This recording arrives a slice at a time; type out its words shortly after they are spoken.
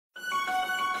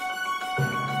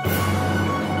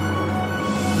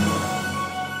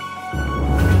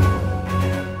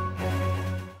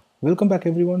Welcome back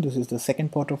everyone, this is the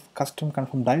second part of custom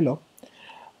confirm dialog.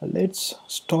 Let's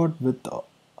start with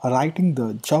writing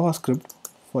the JavaScript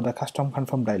for the custom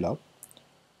confirm dialog.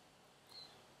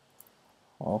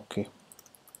 Okay.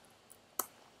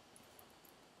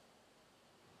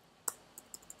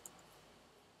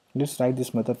 Let's write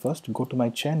this method first. Go to my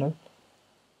channel,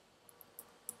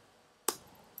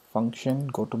 function,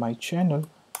 go to my channel,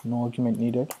 no argument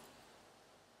needed.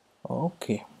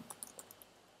 Okay.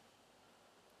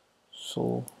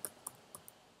 So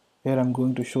here I'm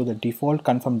going to show the default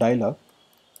confirm dialog.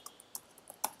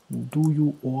 Do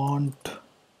you want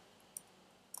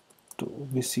to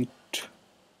visit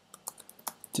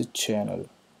the channel?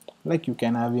 Like you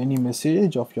can have any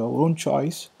message of your own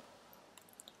choice,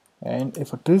 and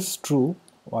if it is true,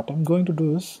 what I'm going to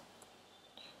do is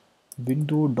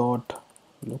window dot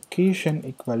location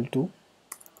equal to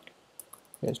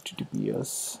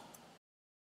https.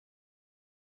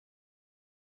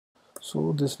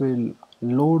 So this will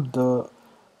load the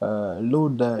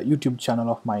YouTube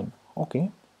channel of mine. Okay,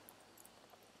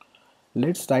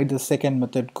 let's write the second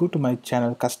method. Go to my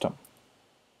channel custom.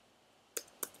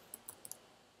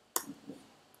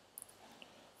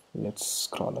 Let's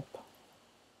scroll up.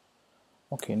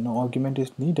 Okay, no argument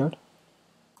is needed.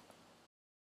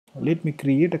 Let me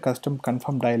create a custom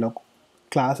confirm dialog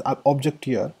class object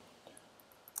here,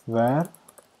 where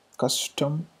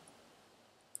custom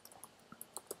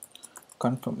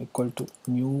confirm equal to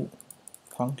new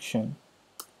function.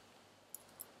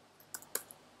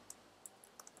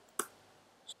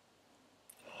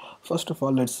 First of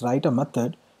all, let's write a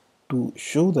method to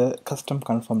show the custom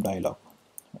confirm dialog.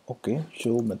 Okay,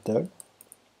 show method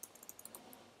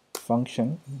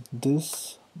function.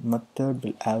 This method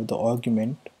will have the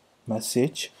argument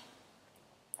message.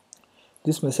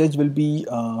 This message will be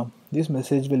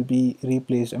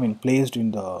replaced, placed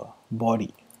in the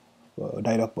body,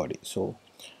 dialog body. So,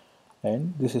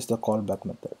 and this is the callback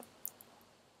method.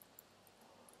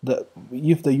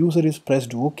 If the user is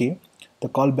pressed OK, the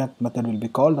callback method will be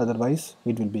called, otherwise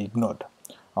it will be ignored.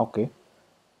 Okay,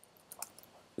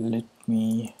 let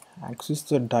me access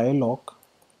the dialog.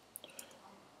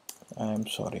 I'm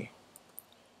sorry,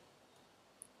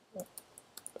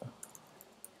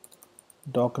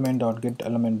 document.get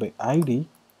element by id,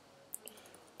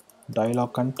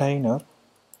 dialog container,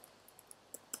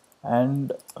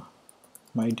 and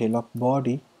my dialog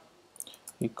body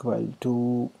equal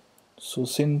to, so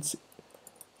since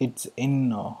it's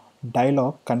in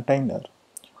dialog container,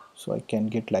 so I can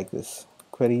get like this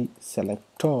query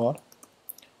selector,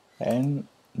 and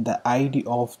the id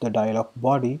of the dialog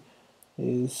body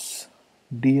is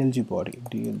dlg body,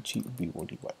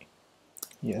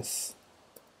 yes,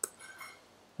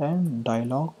 and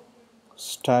dialog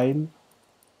style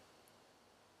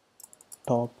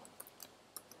top.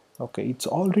 Okay, it's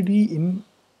already in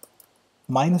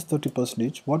minus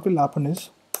 30%. What will happen is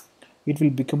it will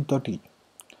become 30,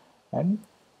 and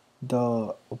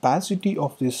the opacity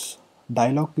of this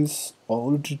dialog is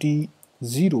already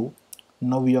 0.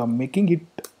 Now we are making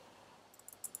it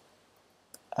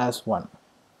as 1,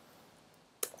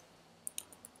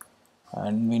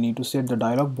 and we need to set the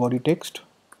dialog body text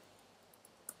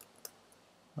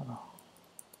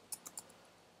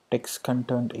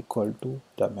content equal to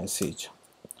the message,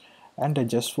 and I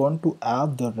just want to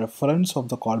add the reference of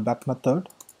the callback method.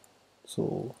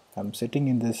 So I'm setting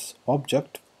in this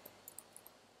object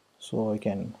so I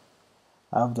can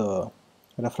have the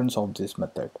reference of this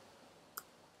method.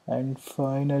 And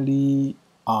finally,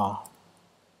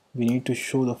 we need to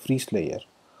show the freeze layer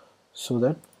so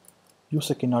that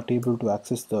user cannot able to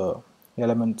access the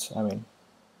elements,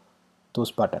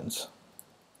 those buttons.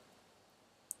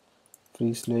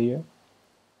 Freeze layer,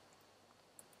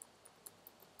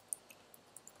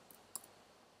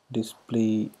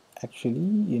 display,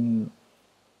 actually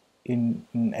in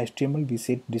HTML we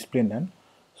set display none,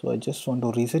 so I just want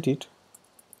to reset it,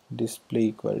 display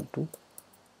equal to,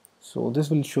 so this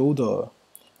will show the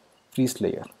freeze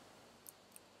layer.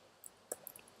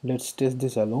 Let's test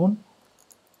this alone.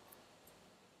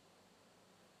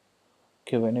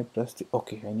 Okay, when I press the,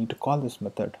 okay, I need to call this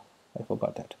method, I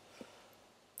forgot that.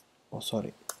 Oh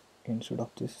sorry, instead of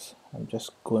this I'm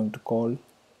just going to call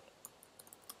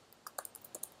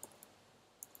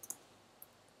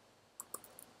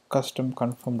custom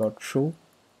confirm.show.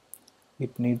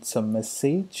 It needs some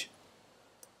message.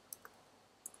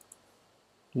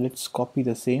 Let's copy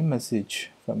the same message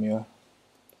from here,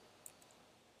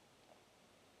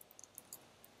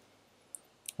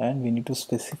 and we need to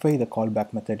specify the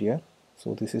callback method here.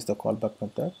 So this is the callback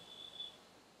method.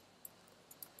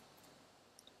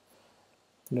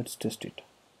 Let's test it.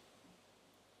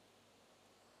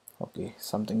 Okay,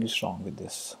 something is wrong with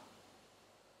this.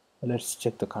 Let's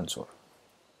check the console.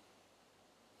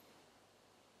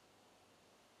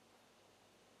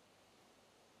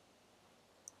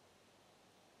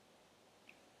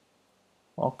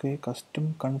 Okay,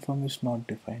 custom confirm is not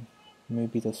defined.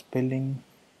 Maybe the spelling.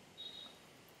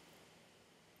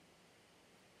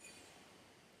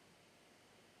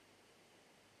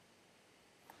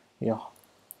 Yeah.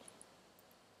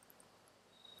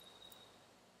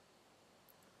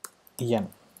 N.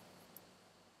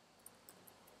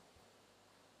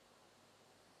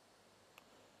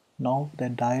 Now the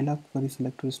dialog query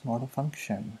selector is not a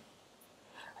function.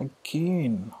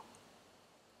 Again.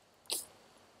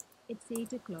 It's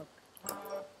 8 o'clock.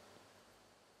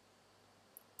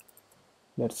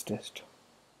 Let's test.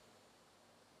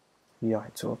 Yeah,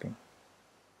 it's working.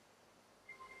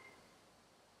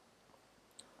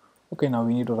 Okay, now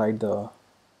we need to write the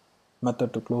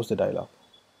method to close the dialog.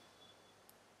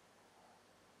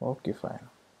 Okay, fine.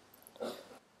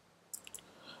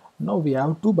 Now we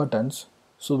have two buttons,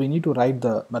 so we need to write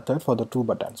the method for the two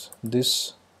buttons.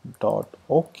 This dot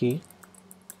OK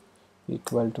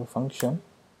equal to function,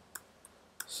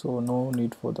 so no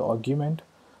need for the argument.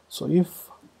 So if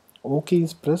OK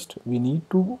is pressed, we need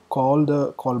to call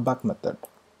the callback method.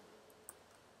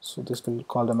 So this will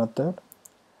call the method,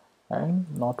 and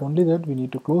not only that, we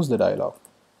need to close the dialog.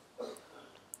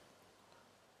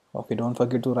 Okay, don't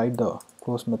forget to write the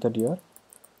close method here.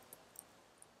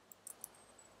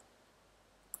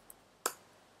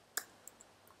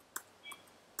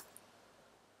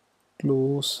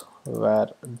 Close where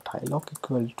dialog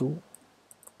equal to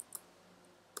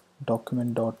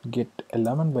document.get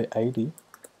element by id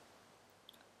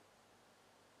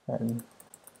and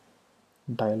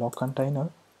dialog container.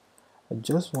 I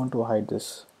just want to hide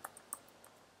this.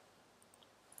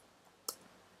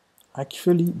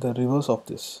 Actually, the reverse of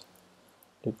this.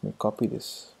 Let me copy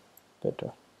this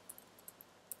better.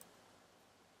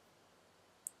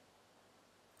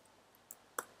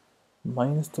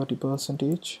 Minus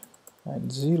 30%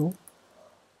 and 0,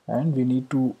 and we need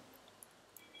to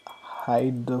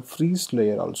hide the freeze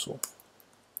layer also.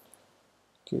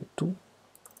 Okay, 2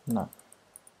 none.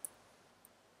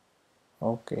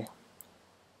 Okay,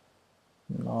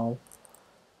 now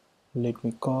let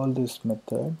me call this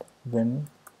method when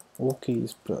OK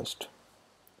is pressed.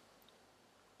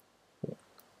 Okay,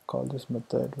 call this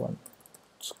method once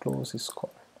close is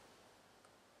called.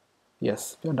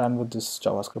 Yes, we are done with this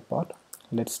JavaScript part.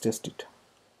 Let's test it.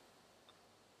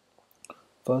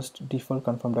 First, default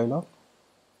confirm dialog.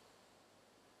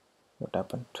 What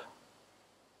happened?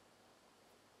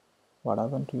 What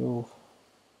happened to you?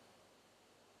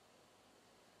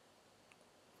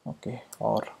 Okay,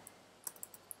 or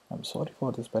I'm sorry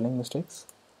for the spelling mistakes.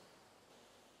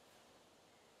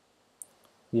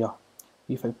 Yeah,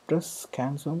 if I press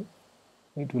cancel,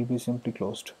 it will be simply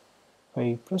closed. If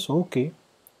I press OK,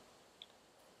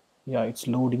 yeah, it's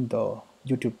loading the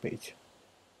YouTube page.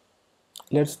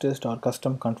 Let's test our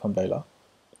custom confirm dialog.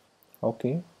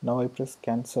 Okay, now I press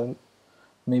cancel.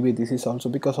 Maybe this is also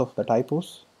because of the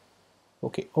typos.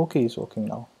 Okay, OK is working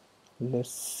now.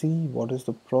 Let's see what is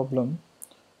the problem.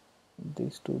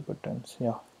 These two buttons,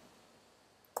 yeah.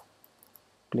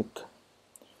 Click,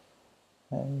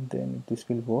 and then this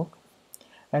will work.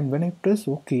 And when I press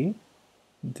OK,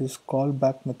 this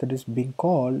callback method is being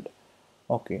called.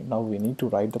 Okay, now we need to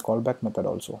write the callback method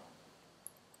also.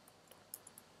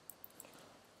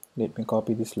 Let me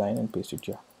copy this line and paste it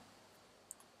here.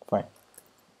 Fine.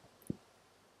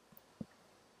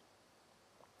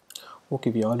 Okay,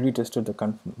 we already tested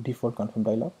the default confirm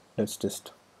dialog. Let's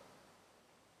test.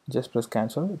 Just press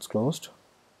cancel, it's closed.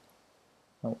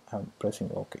 Now I'm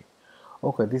pressing OK.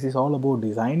 Okay, this is all about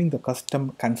designing the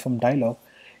custom confirm dialog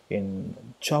in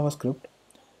JavaScript.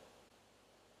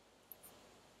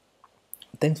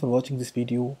 Thanks for watching this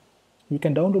video. You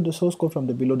can download the source code from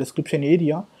the below description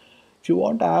area. If you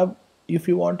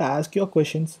want to ask your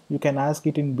questions, you can ask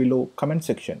it in below comment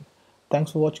section.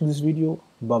 Thanks for watching this video.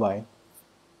 Bye bye.